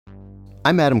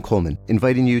I'm Adam Coleman,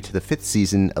 inviting you to the 5th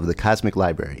season of The Cosmic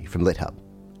Library from LitHub.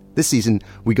 This season,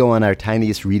 we go on our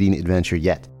tiniest reading adventure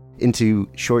yet, into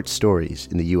short stories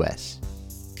in the US.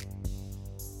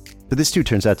 But this too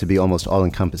turns out to be almost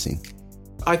all-encompassing.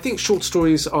 I think short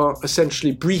stories are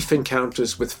essentially brief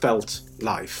encounters with felt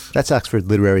life. That's Oxford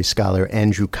literary scholar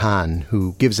Andrew Kahn,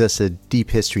 who gives us a deep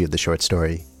history of the short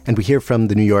story. And we hear from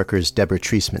The New Yorker's Deborah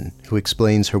Treisman, who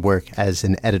explains her work as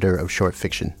an editor of short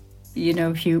fiction. You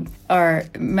know, if you are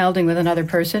melding with another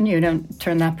person, you don't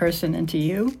turn that person into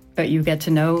you, but you get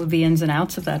to know the ins and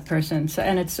outs of that person. So,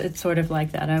 and it's sort of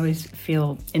like that. I always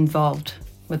feel involved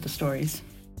with the stories.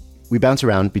 We bounce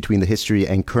around between the history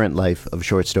and current life of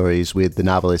short stories with the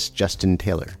novelist Justin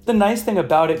Taylor. The nice thing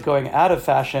about it going out of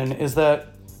fashion is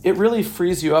that it really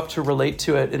frees you up to relate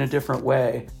to it in a different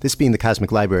way. This being the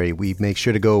Cosmic Library, we make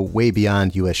sure to go way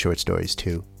beyond U.S. short stories,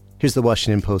 too. Here's the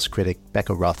Washington Post critic,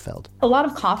 Becca Rothfeld. A lot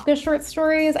of Kafka short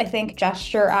stories, I think,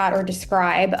 gesture at or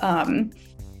describe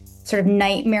sort of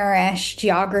nightmarish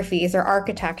geographies or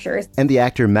architectures. And the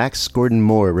actor Max Gordon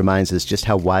Moore reminds us just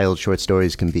how wild short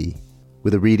stories can be,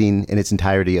 with a reading in its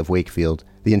entirety of Wakefield,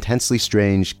 the intensely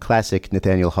strange, classic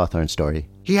Nathaniel Hawthorne story.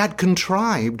 He had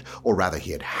contrived, or rather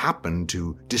he had happened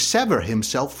to dissever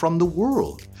himself from the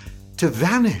world, to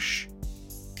vanish.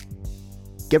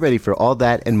 Get ready for all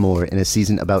that and more in a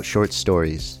season about short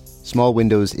stories, small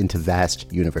windows into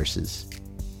vast universes.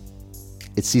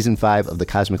 It's season 5 of The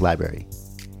Cosmic Library,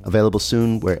 available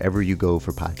soon wherever you go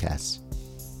for podcasts.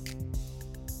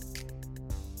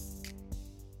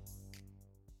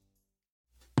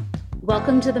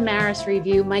 Welcome to the Maris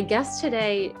Review. My guest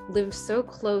today lives so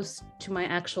close to my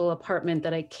actual apartment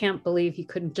that I can't believe he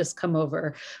couldn't just come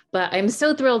over, but I'm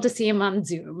so thrilled to see him on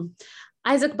Zoom.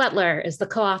 Isaac Butler is the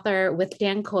co-author with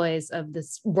Dan Kois of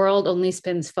This World Only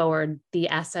Spins Forward, The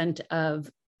Ascent of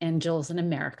Angels in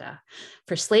America.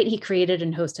 For Slate, he created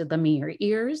and hosted Lend Me Your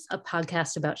Ears, a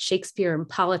podcast about Shakespeare and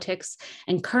politics,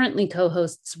 and currently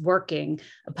co-hosts Working,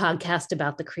 a podcast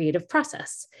about the creative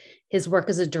process. His work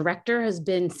as a director has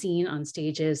been seen on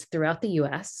stages throughout the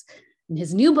US, and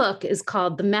his new book is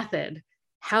called The Method: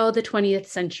 How the 20th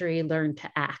Century Learned to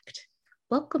Act.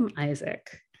 Welcome,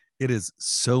 Isaac. It is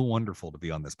so wonderful to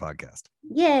be on this podcast.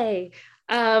 Yay.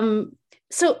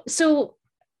 So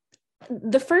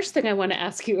the first thing I want to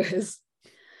ask you is,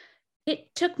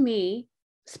 it took me,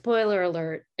 spoiler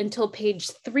alert, until page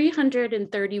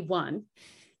 331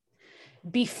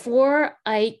 before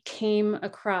I came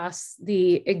across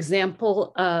the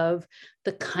example of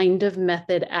the kind of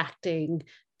method acting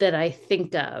that I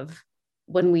think of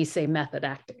when we say method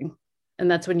acting. And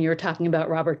that's when you were talking about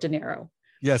Robert De Niro.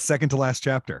 Yeah, second to last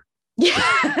chapter.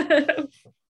 Yeah.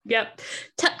 Yep.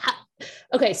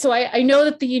 Okay, so I know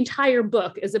that the entire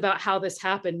book is about how this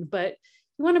happened, but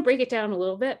you want to break it down a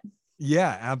little bit?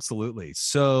 Yeah, absolutely.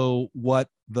 So what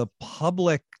the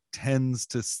public tends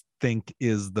to think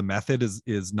is the method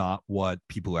is not what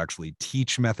people who actually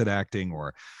teach method acting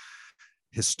or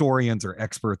historians or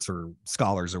experts or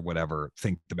scholars or whatever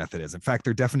think the method is. In fact,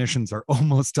 their definitions are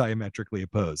almost diametrically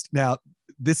opposed. Now,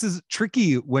 this is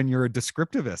tricky when you're a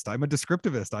descriptivist. I'm a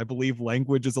descriptivist. I believe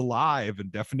language is alive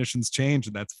and definitions change,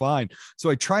 and that's fine. So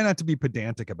I try not to be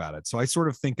pedantic about it. So I sort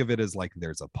of think of it as like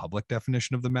there's a public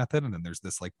definition of the method, and then there's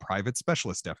this like private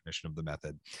specialist definition of the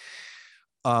method.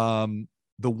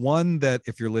 The one that,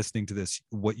 if you're listening to this,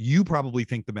 what you probably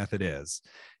think the method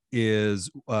is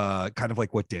kind of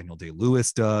like what Daniel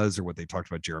Day-Lewis does, or what they talked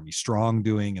about Jeremy Strong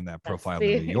doing in that profile in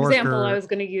the New Yorker. Example I was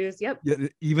going to use. Yep. Yeah,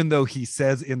 even though he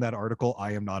says in that article,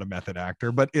 I am not a method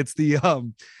actor, but it's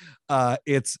the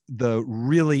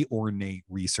really ornate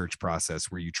research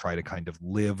process where you try to kind of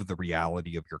live the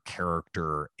reality of your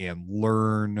character and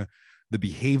learn the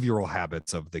behavioral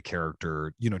habits of the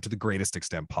character, to the greatest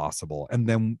extent possible. And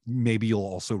then maybe you'll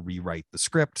also rewrite the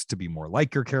script to be more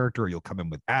like your character, or you'll come in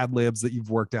with ad libs that you've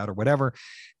worked out or whatever.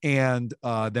 And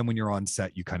then when you're on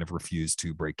set, you kind of refuse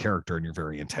to break character and you're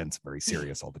very intense, very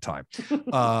serious all the time.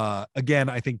 Again,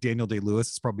 I think Daniel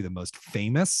Day-Lewis is probably the most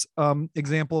famous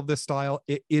example of this style.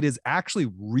 It is actually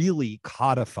really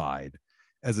codified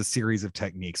as a series of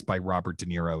techniques by Robert De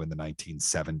Niro in the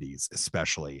 1970s,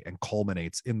 especially, and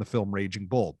culminates in the film Raging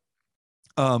Bull.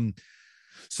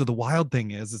 So the wild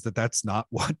thing is that that's not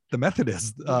what the method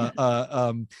is,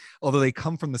 although they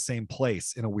come from the same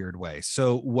place in a weird way.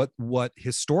 So what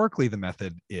historically the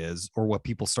method is, or what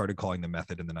people started calling the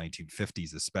method in the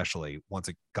 1950s, especially once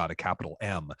it got a capital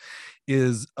M,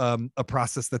 is a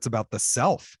process that's about the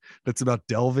self, that's about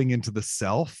delving into the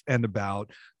self and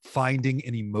about finding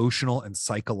an emotional and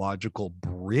psychological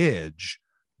bridge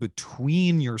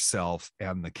between yourself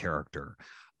and the character.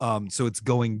 So it's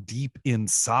going deep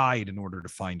inside in order to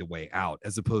find a way out,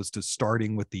 as opposed to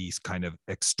starting with these kind of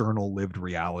external lived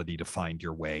reality to find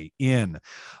your way in.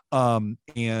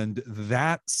 And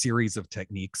that series of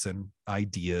techniques and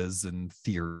ideas and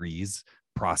theories,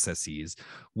 processes,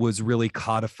 was really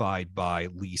codified by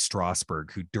Lee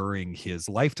Strasberg, who during his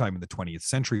lifetime in the 20th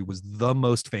century was the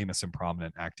most famous and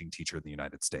prominent acting teacher in the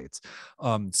United States.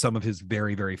 Some of his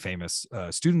very, very famous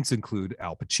students include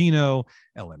Al Pacino,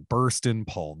 Ellen Burstyn,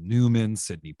 Paul Newman,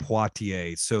 Sidney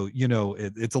Poitier. So, you know,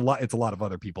 it's a lot of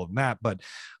other people than that. But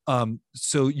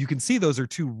so you can see those are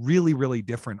two really, really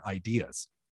different ideas.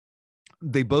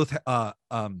 They both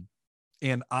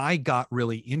and I got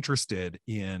really interested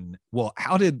in, well,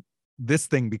 how did this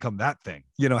thing become that thing?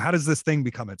 You know, how does this thing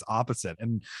become its opposite?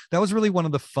 And that was really one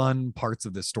of the fun parts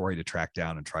of this story to track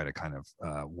down and try to kind of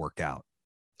work out.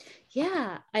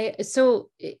 Yeah.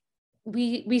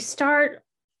 We start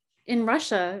in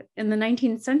Russia in the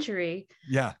 19th century.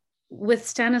 Yeah. With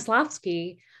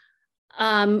Stanislavski,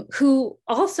 who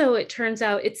also, it turns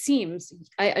out, it seems,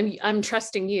 I'm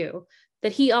trusting you,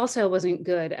 that he also wasn't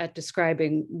good at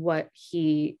describing what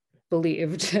he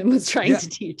believed and was trying to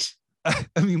teach.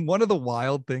 I mean, one of the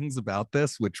wild things about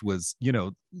this, which was, you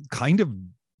know, kind of,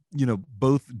 you know,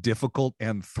 both difficult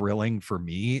and thrilling for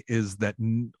me, is that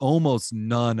almost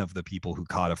none of the people who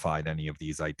codified any of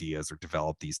these ideas or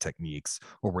developed these techniques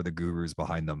or were the gurus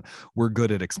behind them were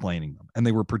good at explaining them. And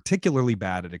they were particularly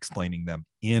bad at explaining them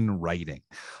in writing.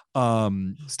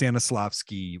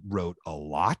 Stanislavski wrote a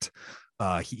lot.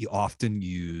 He often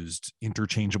used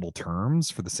interchangeable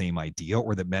terms for the same idea,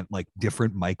 or that meant like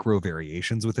different micro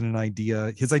variations within an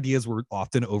idea. His ideas were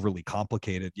often overly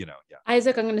complicated, you know. Yeah.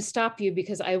 Isaac, I'm going to stop you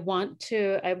because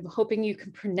I'm hoping you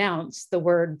can pronounce the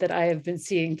word that I have been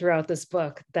seeing throughout this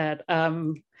book that I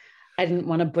didn't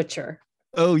want to butcher.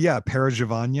 Oh yeah,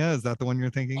 Perezhevanya, is that the one you're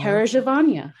thinking?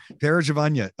 Perezhevanya.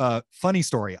 Perezhevanya. Funny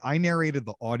story. I narrated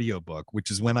the audiobook,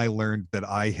 which is when I learned that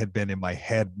I had been in my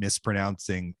head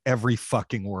mispronouncing every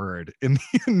fucking word in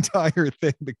the entire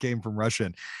thing that came from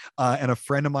Russian. And a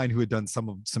friend of mine who had done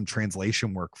some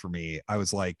translation work for me, I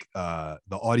was like, the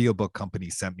audiobook company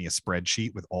sent me a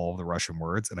spreadsheet with all of the Russian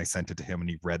words, and I sent it to him, and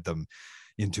he read them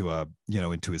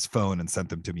into his phone and sent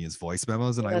them to me as voice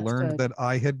memos. And I learned that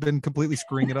I had been completely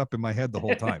screwing it up in my head the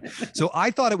whole time. So I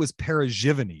thought it was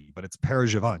Perezhevany, but it's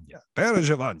Perezhevanya.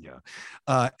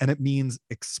 And it means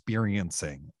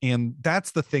experiencing. And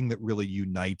that's the thing that really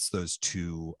unites those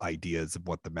two ideas of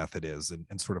what the method is,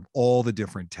 and sort of all the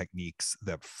different techniques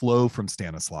that flow from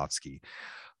Stanislavski.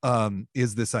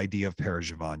 Is this idea of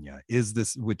Perezhevanya,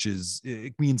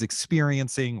 it means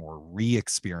experiencing or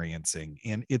re-experiencing.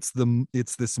 And it's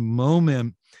this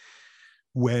moment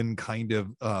when kind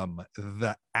of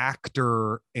the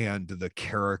actor and the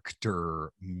character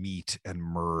meet and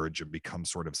merge and become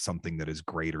sort of something that is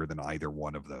greater than either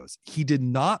one of those. He did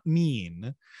not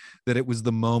mean that it was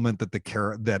the moment that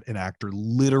that an actor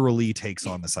literally takes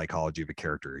on the psychology of a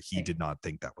character. He did not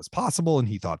think that was possible, and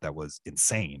he thought that was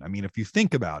insane. I mean, if you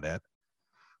think about it,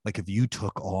 like if you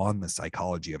took on the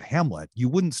psychology of Hamlet, you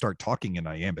wouldn't start talking in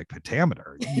iambic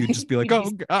pentameter. You'd just be like, oh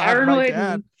God, my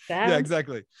dad. Yeah,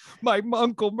 exactly. My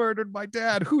uncle murdered my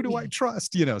dad. Who do I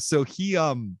trust? You know, so but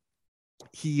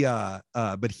he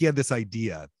had this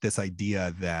idea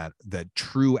that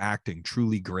true acting,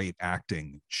 truly great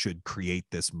acting, should create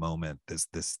this moment,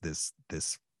 this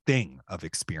thing of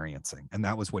experiencing. And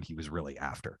that was what he was really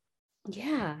after.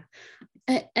 Yeah.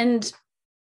 And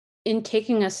in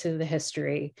taking us through the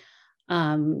history,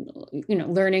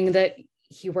 learning that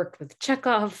he worked with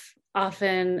Chekhov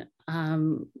often,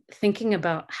 thinking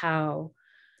about how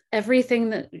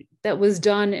everything that was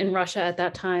done in Russia at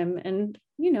that time, and,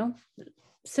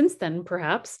 since then,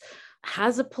 perhaps,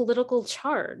 has a political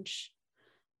charge.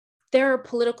 There are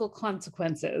political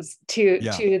consequences to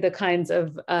the kinds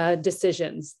of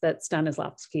decisions that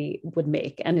Stanislavski would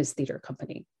make and his theater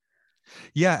company.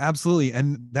 Yeah, absolutely.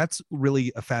 And that's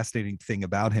really a fascinating thing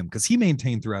about him, because he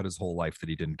maintained throughout his whole life that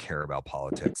he didn't care about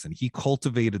politics. And he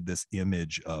cultivated this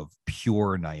image of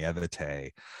pure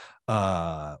naivete.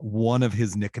 One of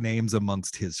his nicknames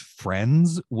amongst his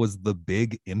friends was the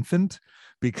Big Infant,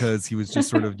 because he was just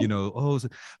sort of,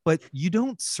 but you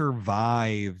don't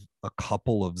survive a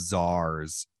couple of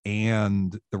czars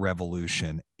and the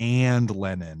revolution and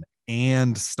Lenin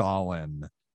and Stalin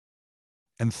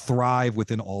and thrive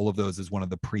within all of those as one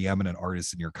of the preeminent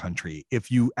artists in your country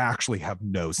if you actually have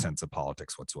no sense of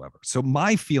politics whatsoever. So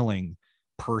my feeling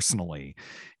personally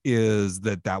is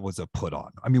that was a put on.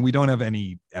 I mean, we don't have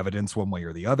any evidence one way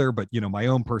or the other, but my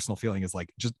own personal feeling is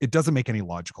like, just, it doesn't make any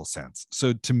logical sense.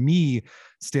 So to me,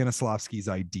 Stanislavski's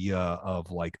idea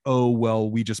of like, oh, well,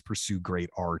 we just pursue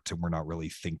great art and we're not really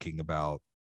thinking about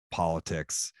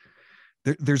politics,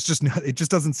 there's just not, it just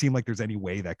doesn't seem like there's any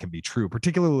way that can be true,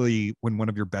 particularly when one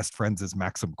of your best friends is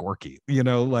Maxim Gorky.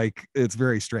 Like, it's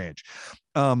very strange.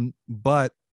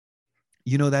 But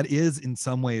that is, in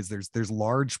some ways, there's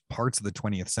large parts of the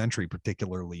 20th century,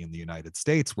 particularly in the United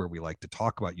States, where we like to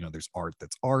talk about, there's art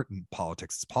that's art and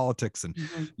politics is politics. And,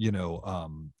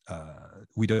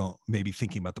 we don't, maybe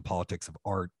thinking about the politics of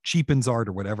art cheapens art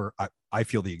or whatever. I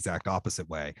feel the exact opposite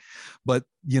way. But,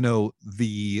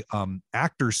 the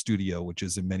actor studio, which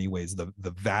is in many ways the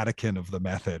Vatican of the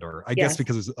method, or I guess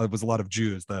because it was a lot of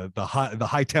Jews, the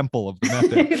high temple of the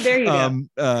method. There you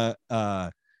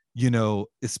go.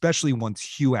 Especially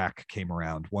once HUAC came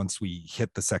around, once we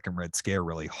hit the second Red Scare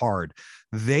really hard,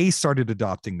 they started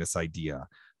adopting this idea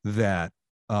that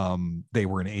they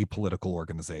were an apolitical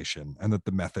organization and that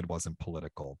the method wasn't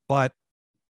political. But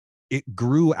it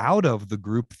grew out of the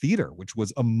group theater, which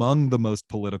was among the most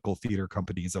political theater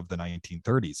companies of the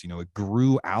 1930s. It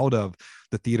grew out of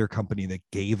the theater company that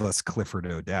gave us Clifford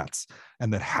Odets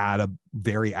and that had a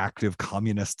very active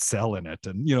communist cell in it,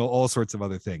 and all sorts of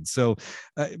other things. So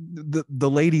the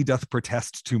lady doth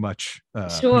protest too much,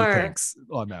 methinks,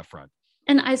 on that front.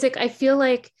 And Isaac, I feel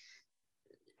like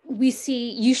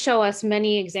you show us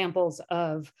many examples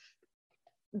of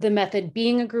the method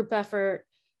being a group effort,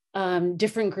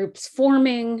 different groups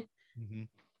forming,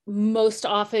 most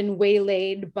often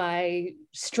waylaid by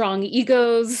strong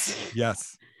egos.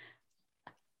 Yes.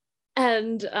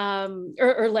 And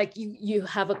or like you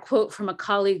have a quote from a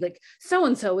colleague like,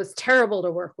 so-and-so was terrible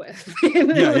to work with.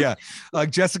 Yeah.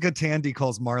 Jessica Tandy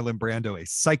calls Marlon Brando a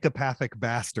psychopathic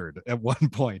bastard at one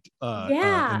point. In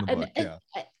the book.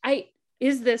 And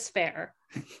is this fair?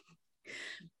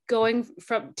 Going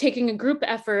from taking a group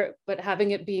effort, but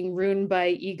having it being ruined by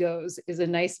egos is a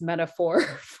nice metaphor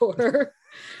for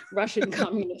Russian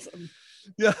communism.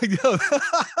 Yeah,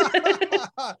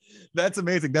 that's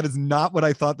amazing. That is not what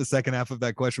I thought the second half of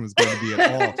that question was going to be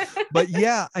at all. But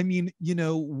yeah, I mean,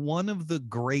 one of the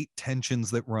great tensions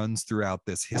that runs throughout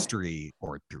this history,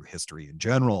 or through history in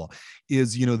general,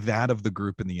 is, that of the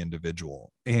group and the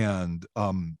individual. And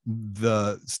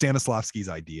the Stanislavski's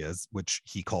ideas, which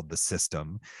he called the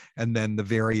system, and then the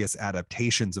various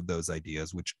adaptations of those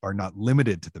ideas, which are not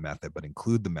limited to the method, but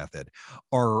include the method,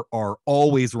 are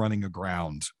always running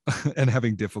aground and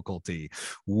having difficulty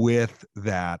with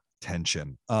that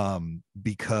tension,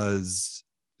 because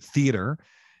theater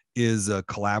is a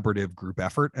collaborative group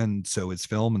effort, and so is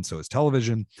film, and so is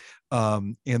television.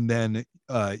 And then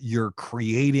you're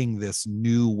creating this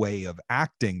new way of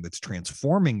acting that's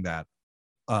transforming that,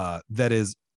 that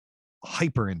is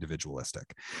hyper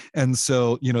individualistic. And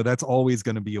so, that's always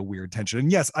going to be a weird tension.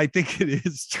 And yes, I think it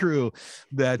is true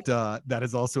that that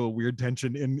is also a weird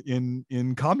tension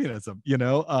in communism,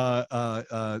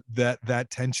 that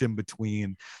tension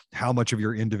between how much of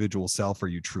your individual self are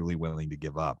you truly willing to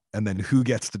give up, and then who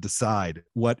gets to decide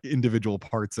what individual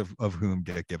parts of whom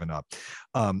get given up,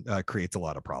 creates a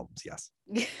lot of problems. Yes.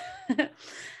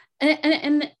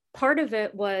 and part of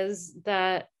it was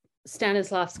that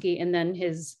Stanislavski and then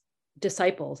his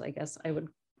disciples, I guess I would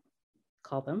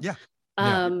call them,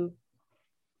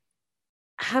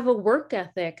 have a work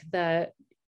ethic that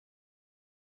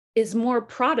is more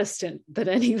Protestant than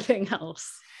anything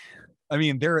else. I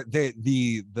mean,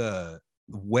 the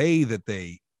way that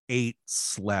they ate,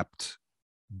 slept,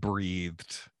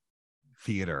 breathed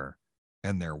theater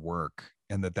and their work,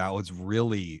 and that was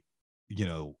really,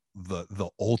 the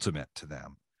ultimate to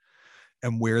them,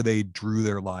 and where they drew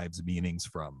their life's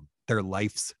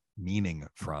meaning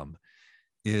from,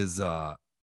 is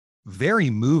very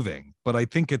moving. But I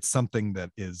think it's something that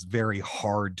is very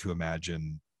hard to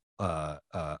imagine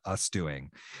us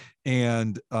doing.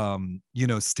 And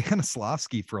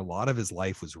Stanislavski, for a lot of his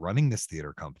life, was running this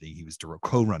theater company. He was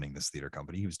co-running this theater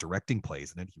company. He was directing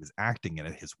plays in it. He was acting in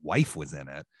it. His wife was in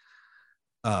it.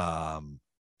 And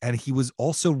he was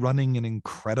also running an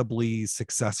incredibly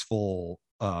successful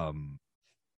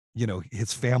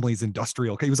his family's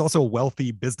industrial. He was also a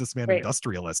wealthy businessman, right,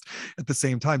 industrialist at the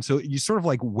same time. So you sort of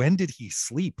like, when did he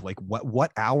sleep? Like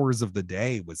what hours of the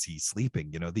day was he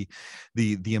sleeping?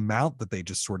 The amount that they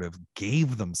just sort of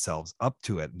gave themselves up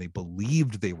to it, and they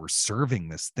believed they were serving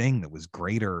this thing that was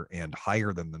greater and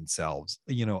higher than themselves.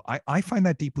 I find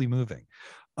that deeply moving.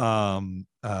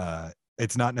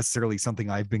 It's not necessarily something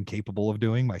I've been capable of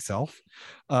doing myself,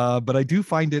 but I do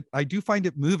find it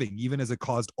moving, even as it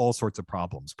caused all sorts of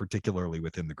problems, particularly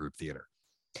within the group theater.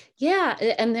 Yeah,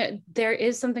 and there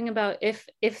is something about if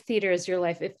theater is your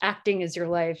life, if acting is your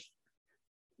life,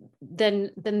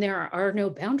 then there are no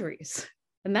boundaries,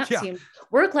 and that seems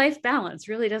work-life balance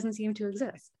really doesn't seem to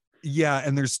exist. Yeah,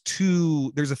 and there's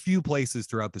a few places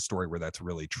throughout the story where that's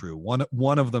really true.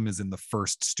 One of them is in the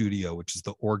first studio, which is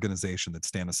the organization that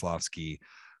Stanislavski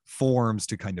forms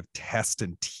to kind of test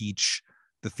and teach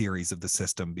the theories of the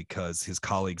system, because his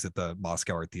colleagues at the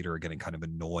Moscow Art Theater are getting kind of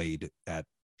annoyed at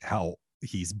how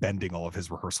he's bending all of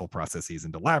his rehearsal processes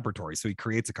into laboratory. So he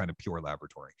creates a kind of pure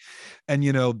laboratory. And,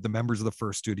 the members of the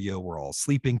first studio were all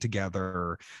sleeping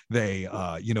together. They,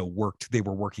 they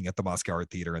were working at the Moscow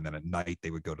Art Theater. And then at night they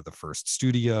would go to the first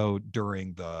studio.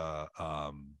 During the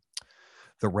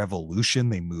revolution,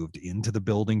 they moved into the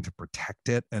building to protect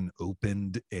it and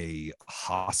opened a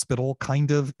hospital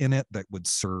kind of in it that would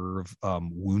serve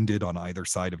wounded on either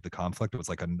side of the conflict. It was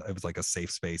like a safe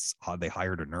space. They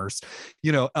hired a nurse,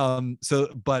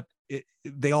 but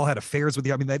they all had affairs with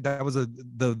that was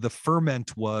the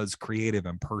ferment was creative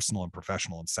and personal and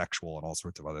professional and sexual and all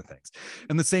sorts of other things.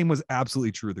 And the same was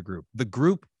absolutely true of the group. The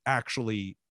group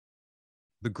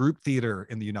theater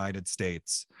in the United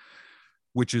States,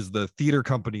 which is the theater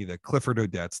company that Clifford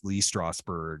Odets, Lee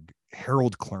Strasberg,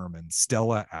 Harold Clurman,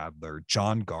 Stella Adler,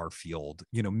 John Garfield,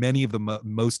 many of the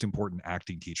most important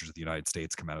acting teachers of the United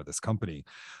States come out of this company.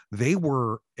 They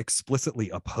were explicitly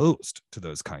opposed to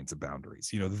those kinds of boundaries.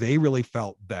 They really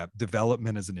felt that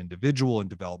development as an individual and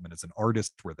development as an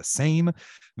artist were the same,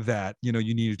 that, you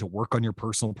needed to work on your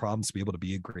personal problems to be able to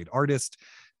be a great artist.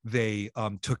 They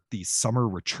took these summer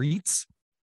retreats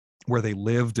where they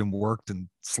lived and worked and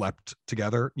slept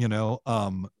together. They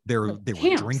were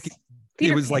drinking.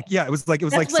 It was like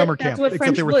summer camp,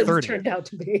 except they were 30. Turned out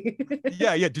to be.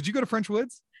 Yeah. Did you go to French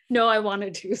Woods? No, I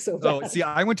wanted to so bad. Oh, see,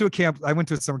 I went to a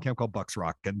summer camp called Bucks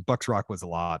Rock, and Bucks Rock was a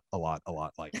lot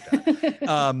like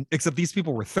that. Except these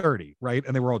people were 30, right?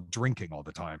 And they were all drinking all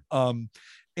the time.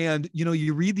 And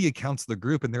you read the accounts of the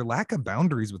group, and their lack of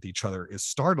boundaries with each other is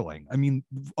startling. I mean,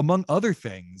 among other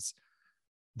things,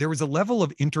 there was a level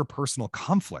of interpersonal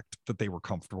conflict that they were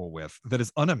comfortable with that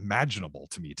is unimaginable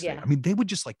to me today. Yeah. I mean, they would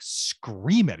just like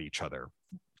scream at each other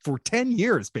for 10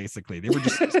 years, basically. They were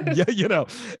just,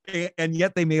 and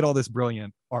yet they made all this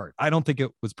brilliant art. I don't think it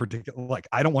was particular,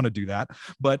 I don't want to do that,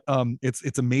 but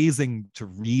it's amazing to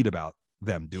read about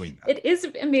them doing that. It is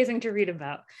amazing to read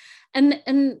about.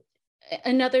 And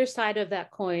another side of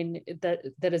that coin that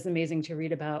is amazing to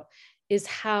read about is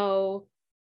how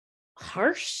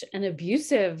harsh and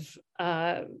abusive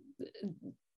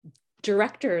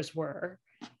directors were.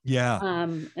 Yeah.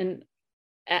 And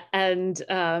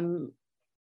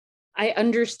I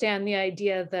understand the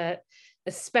idea that,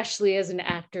 especially as an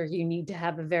actor, you need to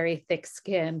have a very thick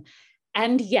skin,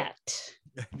 and yet.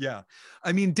 Yeah,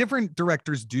 I mean, different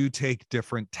directors do take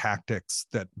different tactics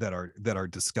that are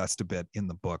discussed a bit in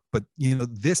the book, but the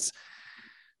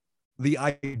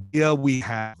idea we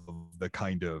have of the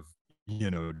kind of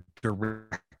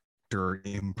director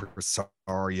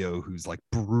impresario who's like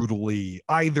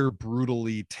either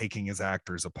brutally taking his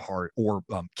actors apart or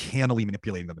cannily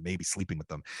manipulating them and maybe sleeping with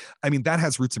them. I mean, that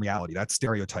has roots in reality. That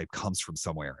stereotype comes from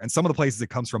somewhere. And some of the places it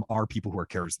comes from are people who are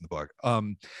characters in the book.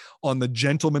 On the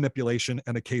gentle manipulation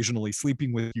and occasionally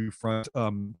sleeping with you front,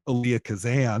 Elia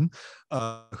Kazan,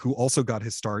 who also got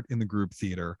his start in the group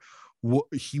theater.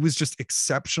 He was just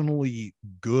exceptionally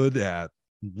good at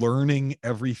learning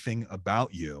everything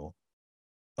about you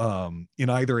in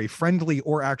either a friendly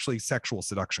or actually sexual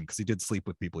seduction, because he did sleep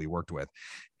with people he worked with.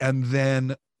 And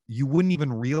then you wouldn't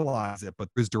even realize it, but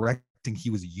his directing,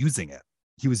 he was using it.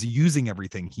 He was using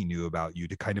everything he knew about you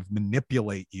to kind of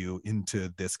manipulate you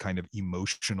into this kind of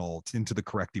into the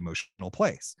correct emotional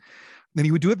place. And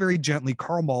he would do it very gently.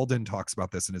 Carl Malden talks about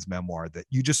this in his memoir, that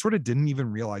you just sort of didn't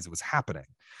even realize it was happening.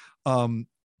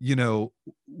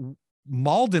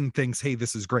 Malden thinks, hey,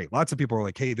 this is great. Lots of people are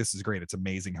like, hey, this is great. It's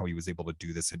amazing how he was able to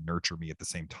do this and nurture me at the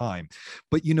same time.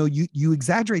 But, you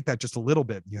exaggerate that just a little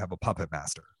bit. You have a puppet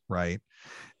master, right?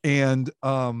 And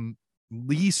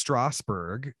Lee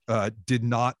Strasberg did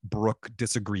not brook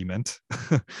disagreement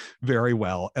very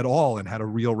well at all, and had a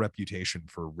real reputation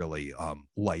for really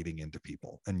lighting into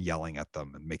people and yelling at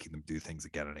them and making them do things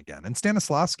again and again. And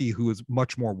Stanislavski, who is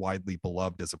much more widely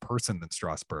beloved as a person than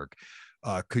Strasberg,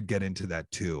 could get into that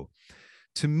too.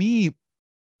 To me,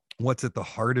 what's at the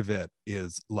heart of it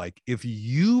is, like, if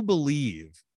you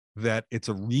believe that it's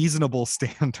a reasonable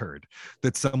standard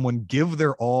that someone give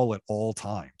their all at all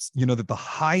times, that the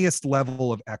highest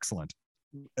level of excellence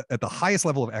at the highest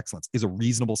level of excellence is a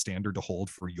reasonable standard to hold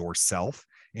for yourself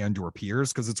and your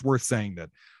peers, because it's worth saying that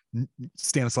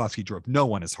Stanislavski drove no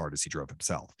one as hard as he drove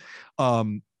himself.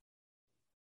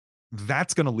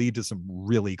 That's going to lead to some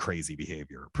really crazy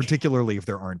behavior, particularly if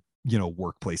there aren't,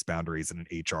 workplace boundaries in an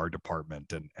HR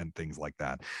department and things like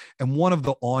that. And one of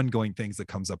the ongoing things that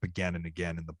comes up again and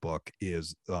again in the book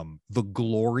is the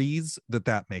glories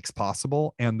that makes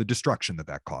possible and the destruction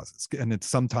that causes. And it's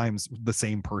sometimes the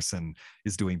same person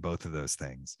is doing both of those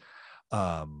things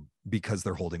because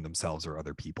they're holding themselves or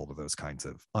other people to those kinds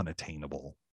of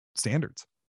unattainable standards.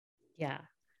 Yeah.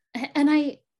 And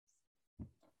I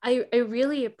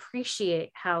really appreciate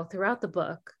how throughout the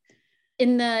book,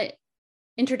 in the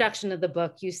introduction of the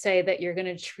book, you say that you're going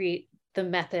to treat the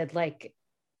method like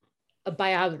a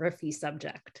biography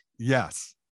subject.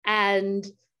 Yes. And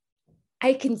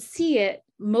I can see it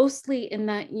mostly in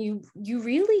that you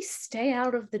really stay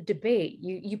out of the debate.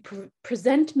 You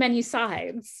present many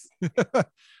sides.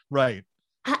 Right.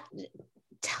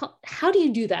 How do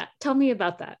you do that? Tell me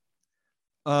about that.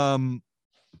 Well,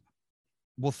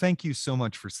 thank you so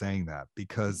much for saying that,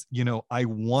 because,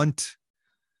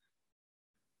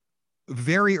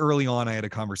 very early on, I had a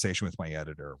conversation with my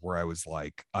editor where I was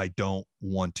like, I don't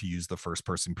want to use the first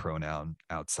person pronoun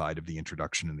outside of the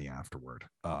introduction and the afterword.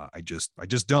 I just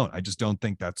don't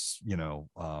think that's, I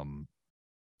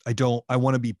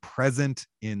want to be present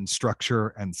in structure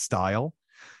and style,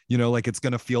 like it's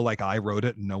going to feel like I wrote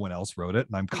it and no one else wrote it.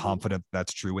 And I'm confident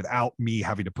that's true without me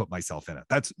having to put myself in it.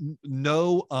 That's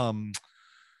no,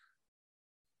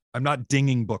 I'm not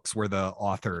dinging books where the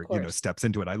author, steps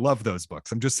into it. I love those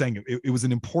books. I'm just saying it was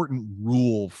an important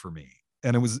rule for me.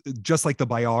 And it was just like the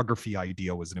biography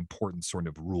idea was an important sort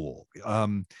of rule.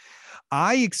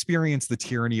 I experience the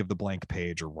tyranny of the blank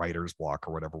page or writer's block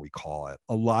or whatever we call it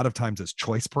a lot of times as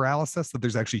choice paralysis, that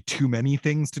there's actually too many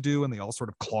things to do and they all sort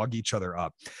of clog each other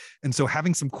up. And so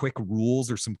having some quick rules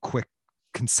or some quick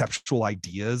conceptual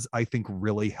ideas, I think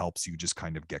really helps you just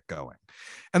kind of get going.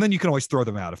 And then you can always throw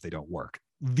them out if they don't work.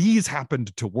 These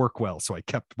happened to work well, so I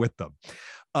kept with them.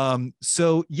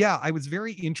 So yeah, I was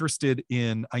very interested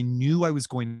I knew I was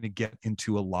going to get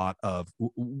into a lot of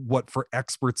what for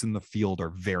experts in the field are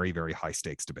very, very high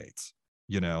stakes debates,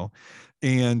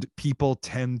 and people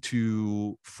tend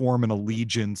to form an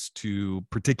allegiance to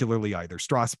particularly either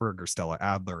Strasberg or Stella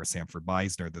Adler or Sanford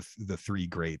Meisner, the three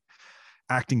great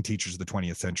acting teachers of the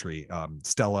 20th century.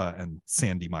 Stella and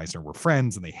Sandy Meisner were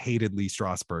friends and they hated Lee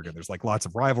Strasberg, and there's like lots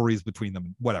of rivalries between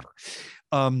them, whatever.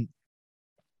 And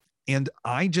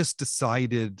I just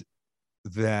decided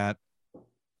that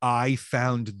I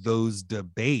found those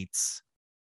debates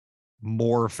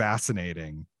more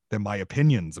fascinating than my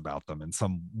opinions about them in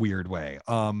some weird way.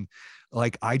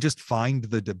 Like I just find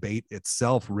the debate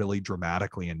itself really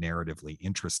dramatically and narratively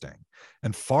interesting,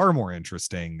 and far more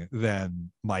interesting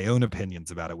than my own opinions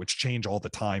about it, which change all the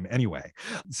time anyway.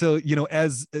 So,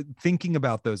 as thinking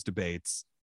about those debates,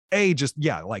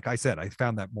 like I said, I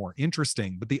found that more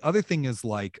interesting. But the other thing is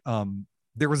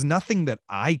there was nothing that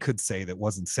I could say that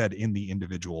wasn't said in the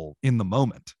individual in the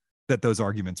moment that those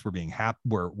arguments were being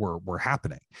were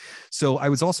happening. So I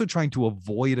was also trying to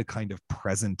avoid a kind of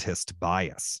presentist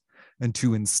bias and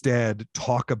to instead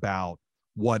talk about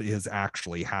what is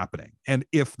actually happening. And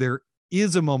if there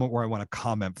is a moment where I want to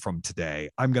comment from today,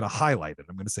 I'm going to highlight it.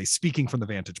 I'm going to say, speaking from the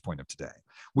vantage point of today,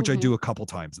 which I do a couple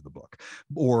times in the book,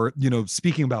 or,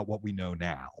 speaking about what we know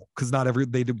now, because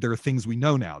there are things we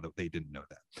know now that they didn't know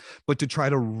then, but to try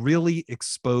to really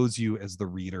expose you as the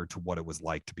reader to what it was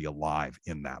like to be alive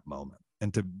in that moment.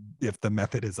 And if the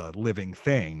method is a living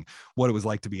thing, what it was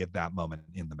like to be at that moment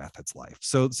in the method's life.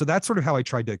 So that's sort of how I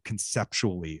tried to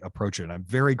conceptually approach it. And I'm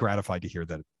very gratified to hear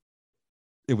that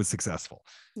it was successful.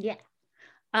 Yeah.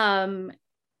 And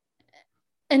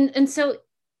so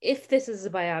if this is a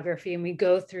biography and we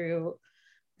go through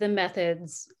the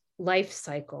method's life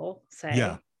cycle,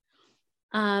 say,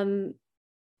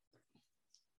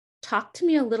 talk to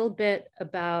me a little bit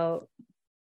about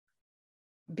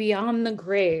beyond the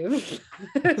grave.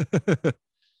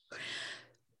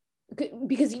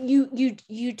 Because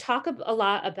you talk a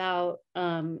lot about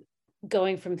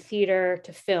going from theater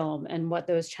to film and what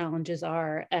those challenges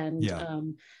are,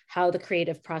 and how the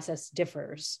creative process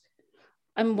differs.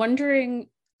 I'm wondering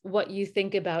what you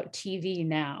think about TV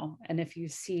now, and if you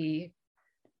see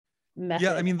method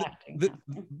acting.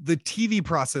 The TV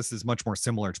process is much more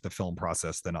similar to the film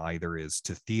process than either is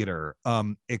to theater,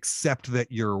 except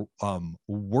that you're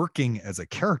working as a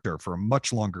character for a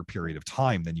much longer period of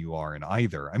time than you are in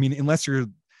either. I mean, unless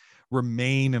you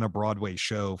remain in a Broadway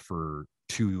show for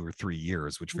 2 or 3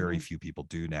 years, which very few people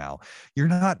do now, you're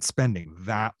not spending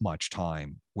that much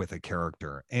time with a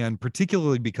character. And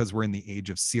particularly because we're in the age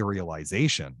of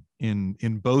serialization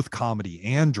in both comedy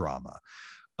and drama,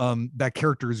 that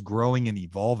character is growing and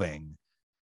evolving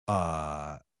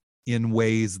in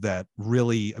ways that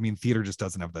really, I mean, theater just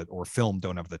doesn't have that, or film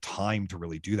don't have the time to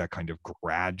really do that kind of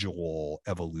gradual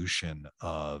evolution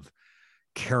of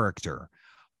character.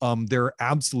 There are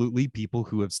absolutely people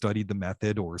who have studied the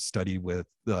method or studied with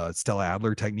the Stella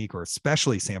Adler technique, or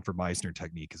especially Sanford Meisner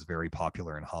technique is very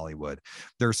popular in Hollywood.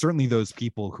 There are certainly those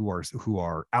people who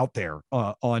are out there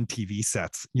on TV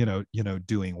sets,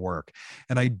 doing work.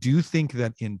 And I do think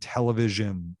that in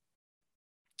television,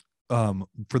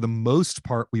 for the most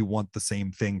part, we want the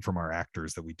same thing from our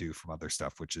actors that we do from other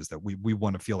stuff, which is that we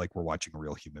want to feel like we're watching a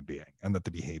real human being, and that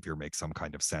the behavior makes some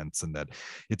kind of sense, and that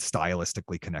it's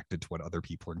stylistically connected to what other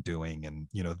people are doing, and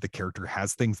the character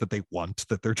has things that they want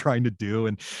that they're trying to do,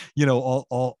 and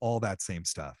all that same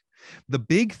stuff. The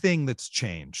big thing that's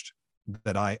changed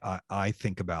that I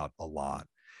think about a lot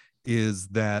is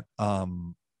that for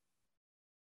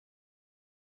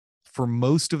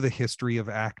most of the history of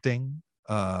acting,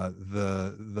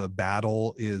 the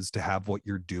battle is to have what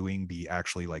you're doing be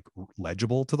actually like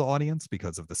legible to the audience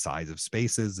because of the size of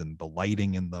spaces and the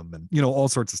lighting in them, and all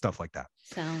sorts of stuff like that.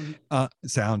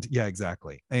 Sound, yeah,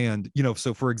 exactly. And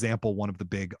so for example, one of the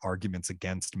big arguments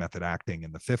against method acting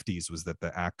in the 50s was that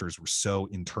the actors were so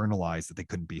internalized that they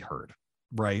couldn't be heard,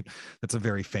 right? That's a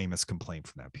very famous complaint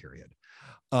from that period.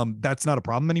 That's not a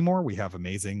problem anymore. We have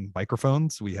amazing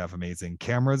microphones, we have amazing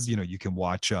cameras. You can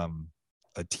watch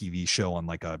a TV show on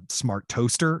like a smart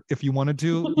toaster if you wanted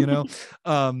to.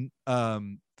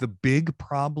 The big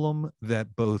problem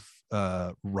that both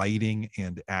writing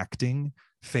and acting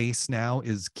face now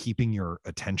is keeping your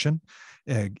attention,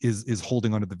 is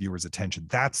holding onto the viewer's attention.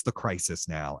 That's the crisis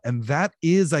now, and that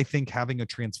is, I think, having a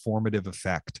transformative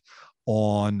effect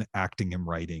on acting and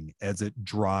writing as it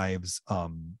drives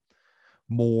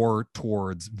more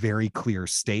towards very clear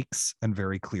stakes and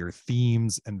very clear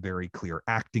themes and very clear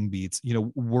acting beats.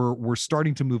 We're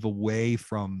starting to move away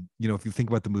from, if you think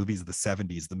about the movies of the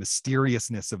 70s, the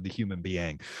mysteriousness of the human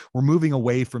being, we're moving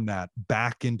away from that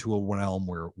back into a realm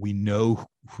where we know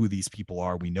who these people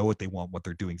are, we know what they want, what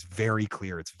they're doing. It's very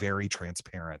clear, it's very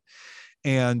transparent.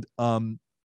 And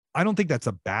I don't think that's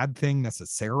a bad thing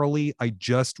necessarily. I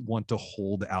just want to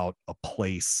hold out a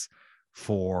place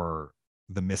for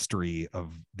the mystery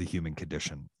of the human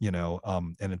condition,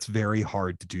 and it's very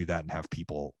hard to do that and have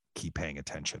people keep paying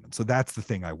attention. And so that's the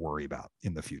thing I worry about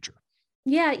in the future.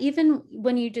 Yeah, even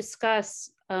when you discuss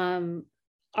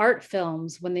art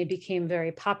films, when they became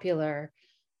very popular,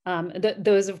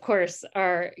 those of course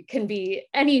can be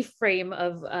any frame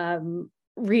of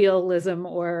realism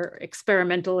or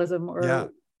experimentalism, or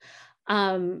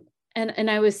yeah. And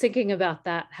I was thinking about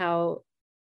that, how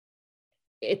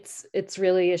it's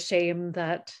really a shame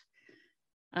that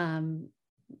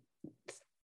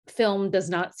film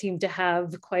does not seem to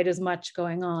have quite as much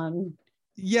going on.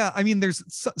 Yeah, I mean, there's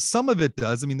some of it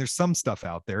does. I mean, there's some stuff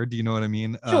out there. Do you know what I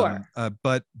mean? Sure.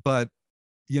 But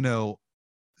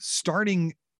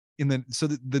starting in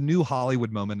the new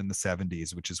Hollywood moment in the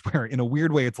 70s, which is where, in a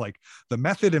weird way, it's like the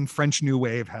method and French New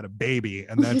Wave had a baby,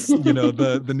 and that's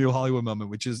the new Hollywood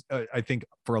moment, which is I think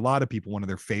for a lot of people one of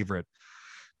their favorite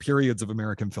periods of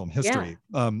American film history.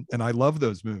 Yeah. And I love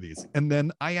those movies. And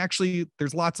then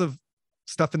there's lots of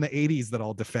stuff in the 80s that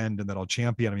I'll defend and that I'll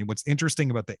champion. I mean, what's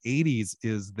interesting about the 80s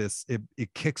is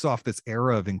it kicks off this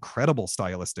era of incredible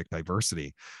stylistic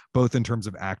diversity, both in terms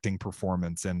of acting,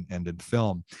 performance, and in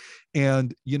film.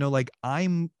 And,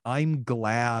 I'm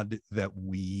glad that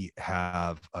we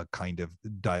have a kind of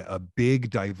a big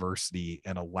diversity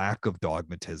and a lack of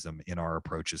dogmatism in our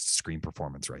approaches to screen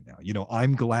performance right now.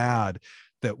 I'm glad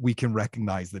that we can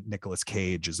recognize that Nicolas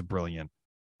Cage is a brilliant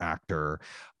actor,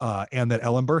 and that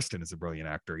Ellen Burstyn is a brilliant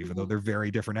actor, even though they're very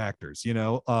different actors.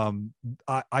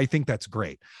 I think that's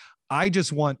great. I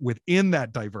just want, within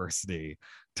that diversity,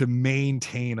 to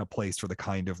maintain a place for the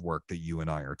kind of work that you and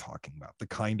I are talking about, the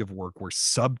kind of work where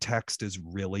subtext is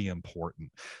really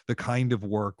important, the kind of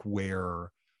work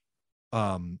where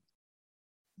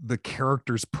the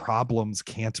character's problems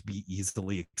can't be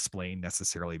easily explained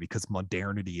necessarily because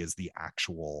modernity is the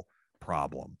actual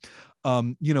problem.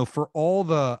 For all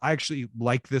the, I actually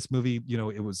like this movie,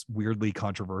 it was weirdly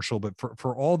controversial, but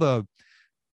for all the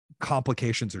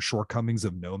complications or shortcomings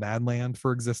of Nomadland,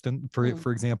 for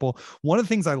example, one of the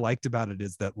things I liked about it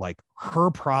is that, like,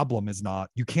 her problem is not,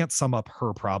 you can't sum up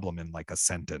her problem in like a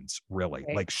sentence, really.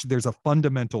 Right. Like, there's a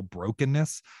fundamental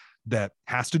brokenness that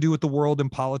has to do with the world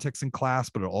and politics and class,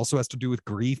 but it also has to do with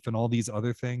grief and all these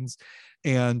other things.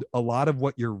 And a lot of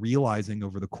what you're realizing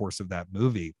over the course of that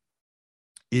movie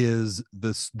is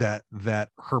this, that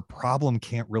her problem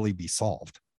can't really be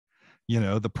solved.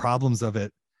 The problems of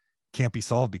it can't be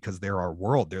solved because they're our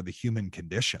world, they're the human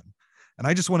condition. And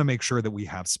I just want to make sure that we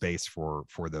have space for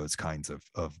those kinds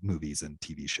of movies and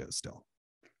TV shows still.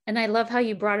 And I love how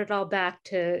you brought it all back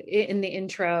to, in the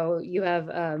intro, you have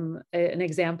an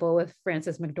example with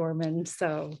Frances McDormand.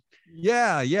 So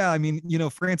yeah. I mean,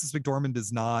 Frances McDormand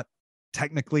is not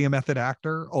technically a method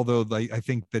actor, although I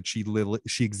think that she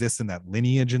exists in that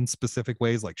lineage in specific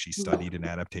ways. Like she studied an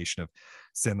adaptation of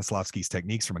Stanislavski's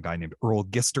techniques from a guy named Earl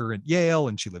Gister at Yale,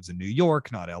 and she lives in New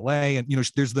York, not LA. And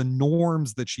there's the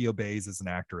norms that she obeys as an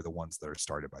actor are the ones that are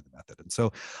started by the method. And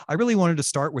so I really wanted to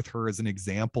start with her as an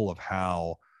example of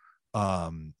how,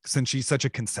 since she's such a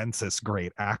consensus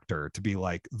great actor, to be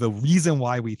like, the reason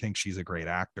why we think she's a great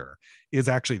actor is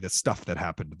actually the stuff that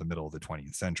happened in the middle of the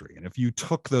 20th century. And if you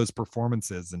took those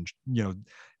performances and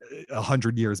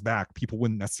 100 years back, people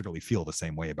wouldn't necessarily feel the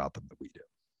same way about them that we do.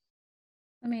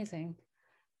 Amazing.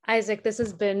 Isaac, this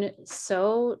has been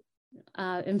so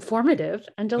informative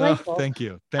and delightful. Oh, thank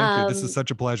you. This is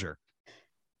such a pleasure.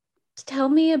 Tell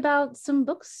me about some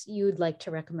books you'd like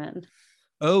to recommend.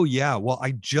 Oh, yeah. Well,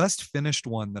 I just finished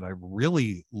one that I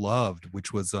really loved,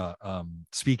 which was,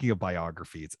 speaking of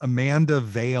biographies, Amanda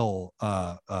Vale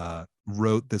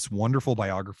wrote this wonderful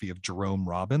biography of Jerome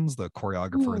Robbins, the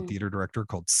choreographer and theater director,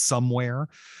 called Somewhere,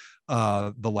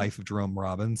 The Life of Jerome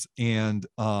Robbins. And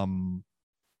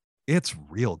it's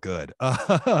real good.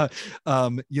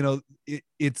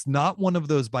 It's not one of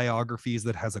those biographies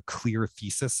that has a clear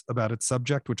thesis about its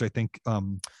subject, which I think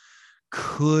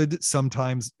could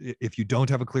sometimes, if you don't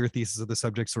have a clear thesis of the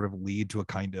subject, sort of lead to a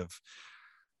kind of,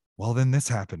 well, then this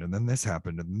happened, and then this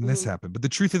happened, and then this happened. But the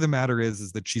truth of the matter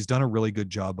is that she's done a really good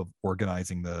job of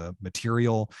organizing the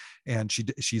material, and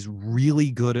she's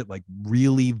really good at like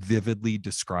really vividly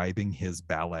describing his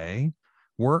ballet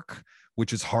work,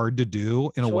 which is hard to do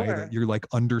in a way that you're like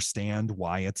understand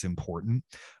why it's important.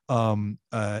 And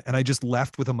I just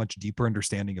left with a much deeper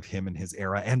understanding of him and his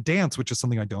era and dance, which is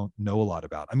something I don't know a lot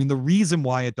about. I mean, the reason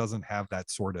why it doesn't have that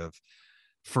sort of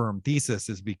firm thesis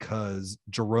is because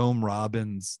Jerome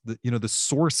Robbins, the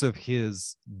source of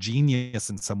his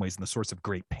genius in some ways and the source of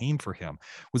great pain for him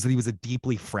was that he was a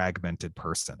deeply fragmented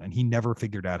person, and he never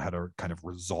figured out how to kind of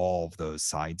resolve those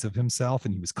sides of himself,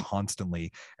 and he was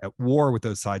constantly at war with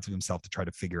those sides of himself to try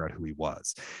to figure out who he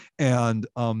was. And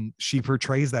she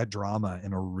portrays that drama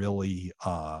in a really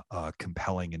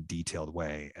compelling and detailed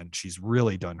way, and she's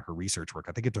really done her research work.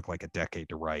 I think it took like a decade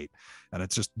to write, and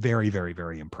it's just very, very,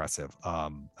 very impressive.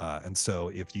 And so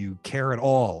if you care at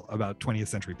all about 20th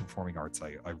century performing arts,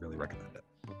 I really recommend it.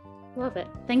 Love it.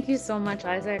 Thank you so much,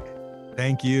 Isaac.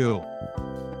 Thank you.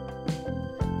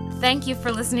 Thank you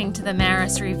for listening to the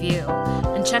Maris Review,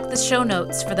 and check the show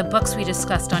notes for the books we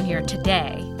discussed on here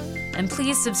today. And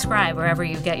please subscribe wherever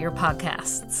you get your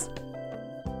podcasts.